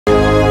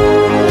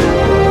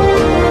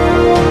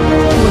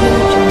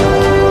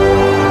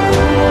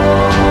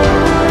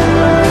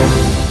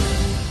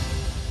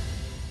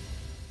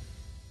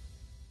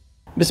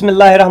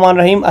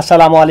बिस्मिल्लाहिर्रहमानिर्रहीम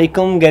अस्सलाम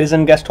वालेकुम।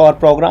 गैरिजन गेस्ट और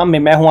प्रोग्राम में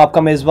मैं हूं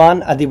आपका मेज़बान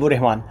अदीबुर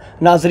रहमान।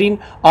 नाजरीन,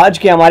 आज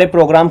के हमारे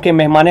प्रोग्राम के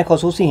मेहमान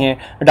ख़ुसूसी हैं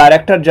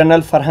डायरेक्टर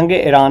जनरल फ़रहंग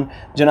ईरान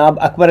जनाब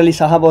अकबर अली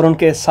साहब, और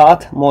उनके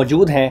साथ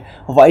मौजूद हैं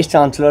vice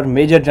chancellor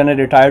major general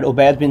retired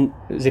Ubaid bin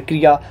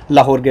Zakaria,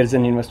 Lahore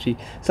garrison university.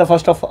 Sir,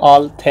 first of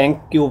all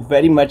thank you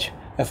very much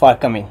for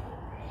coming.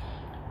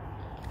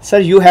 Sir,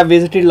 you have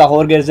visited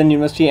Lahore Garrison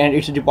University and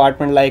its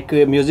department like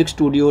music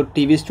studio,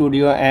 TV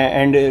studio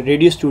and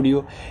radio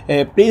studio.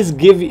 Please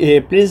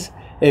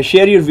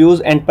share your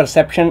views and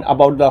perception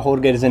about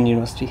Lahore Garrison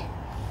University.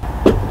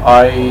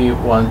 I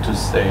want to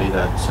say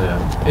that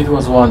it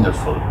was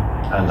wonderful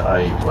and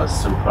I was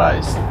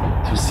surprised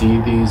to see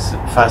these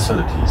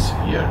facilities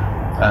here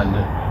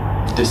and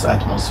this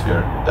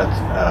atmosphere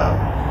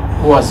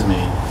that was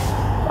made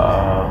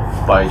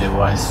by the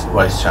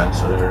Vice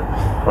Chancellor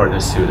for the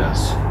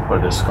students, for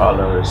the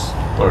scholars,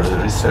 for the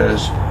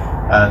research,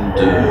 and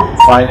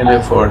finally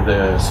for the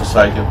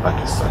society of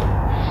Pakistan.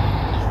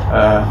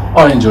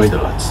 I enjoyed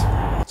a lot.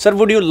 Sir,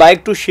 would you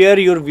like to share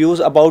your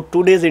views about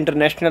today's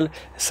International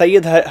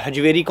Sayyid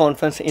Hajweri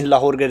Conference in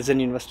Lahore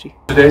Garrison University?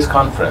 Today's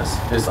conference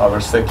is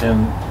our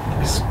second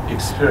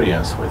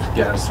experience with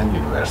Garrison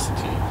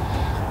University,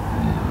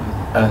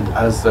 and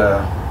as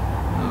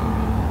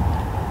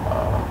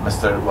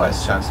Mr. Vice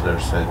Chancellor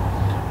said,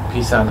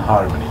 peace and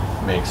harmony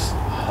makes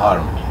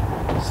harmony.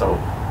 So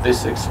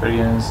this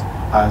experience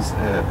as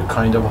a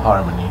kind of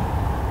harmony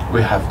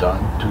we have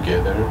done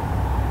together,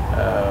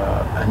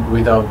 and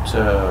without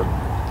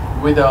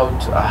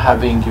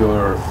having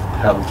your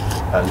help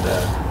and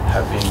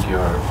having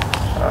your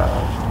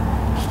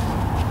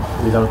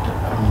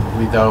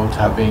without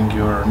having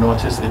your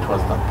notice, it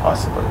was not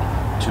possible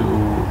to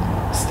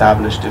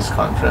establish this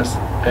conference.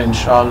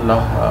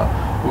 Inshallah,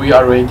 we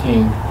are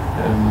waiting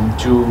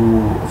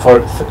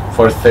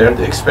for third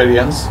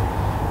experience,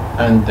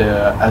 and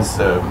as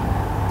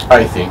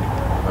I think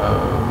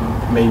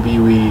maybe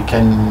we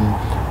can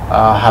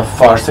have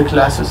Farsi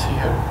classes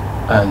here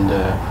and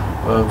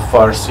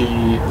Farsi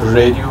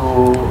radio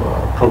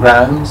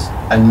programs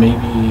and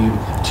maybe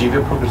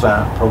TV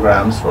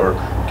programs for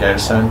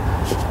Garrison.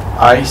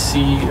 I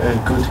see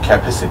good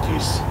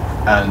capacities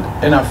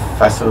and enough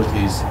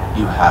facilities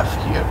you have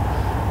here.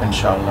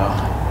 Inshallah,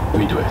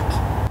 we do it.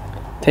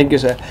 Thank you,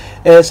 sir.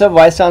 Sir,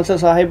 Vice Chancellor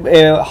Sahib,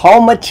 how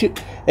much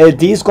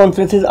these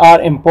conferences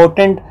are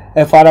important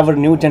for our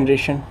new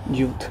generation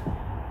youth?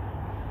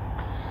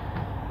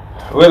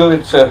 Well,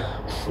 it's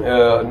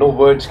no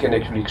words can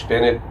actually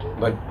explain it,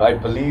 but I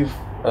believe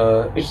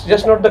it's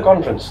just not the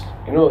conference.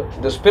 You know,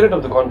 the spirit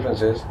of the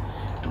conference is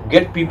to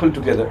get people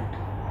together,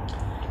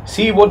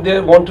 see what they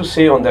want to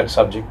say on that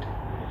subject,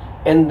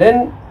 and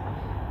then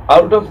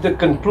out of the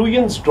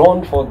conclusions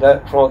drawn for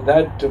that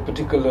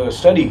particular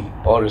study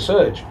or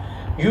research,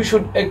 you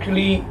should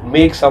actually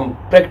make some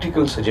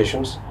practical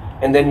suggestions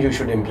and then you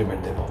should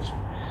implement them also.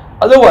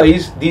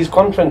 Otherwise, these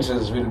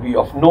conferences will be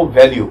of no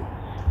value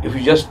if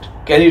you just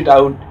carry it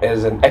out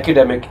as an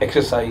academic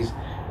exercise,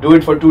 do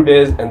it for 2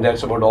 days and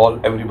that's about all.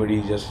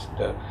 Everybody just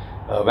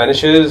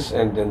vanishes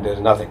and then there's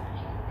nothing.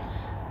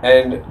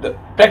 And the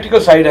practical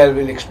side I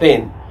will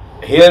explain.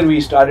 Here we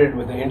started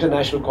with the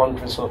International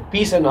Conference of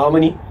Peace and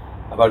Harmony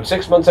about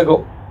 6 months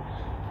ago.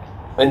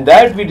 In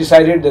that we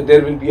decided that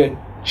there will be a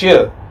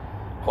chair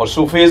for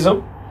Sufism,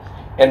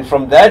 and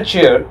from that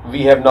chair we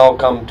have now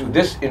come to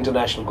this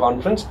international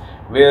conference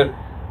where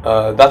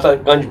Data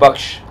Ganj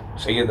Bakhsh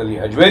Sayyid Ali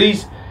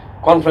Hajweri's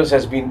conference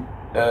has been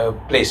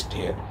placed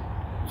here.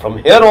 From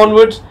here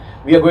onwards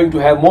we are going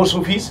to have more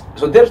Sufis.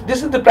 So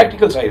this is the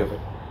practical side of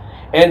it,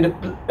 and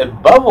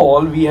above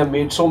all we have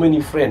made so many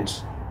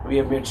friends.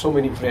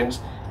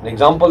 An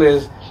example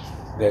is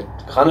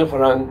that Khana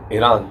Farhang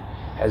Iran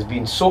has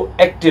been so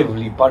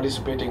actively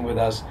participating with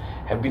us,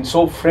 have been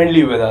so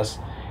friendly with us,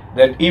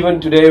 that even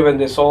today when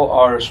they saw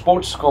our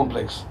sports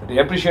complex, they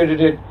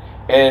appreciated it,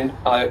 and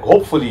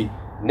hopefully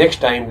next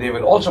time they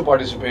will also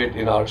participate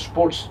in our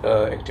sports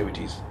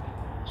activities.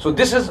 So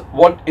this is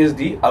what is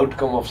the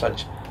outcome of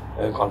such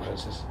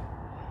conferences.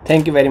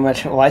 Thank you very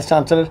much. Vice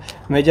chancellor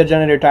major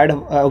general retired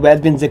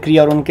Ubaid बिन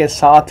ज़करिया और उनके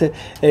साथ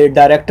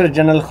director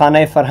general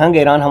खाना फ़रहंग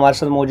Iran हमारे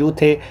साथ मौजूद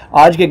थे।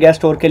 आज के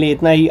गेस्ट टूर के लिए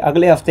इतना ही।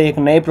 अगले हफ्ते एक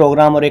नए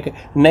प्रोग्राम और एक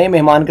नए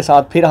मेहमान के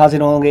साथ फिर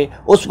हाजिर होंगे।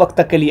 उस वक्त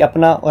तक के लिए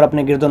अपना और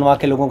अपने गिरदोनवा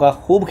के लोगों का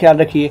खूब ख्याल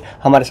रखिए।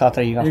 हमारे साथ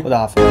रहिएगा। खुदा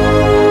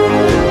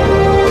हाफ़िज़।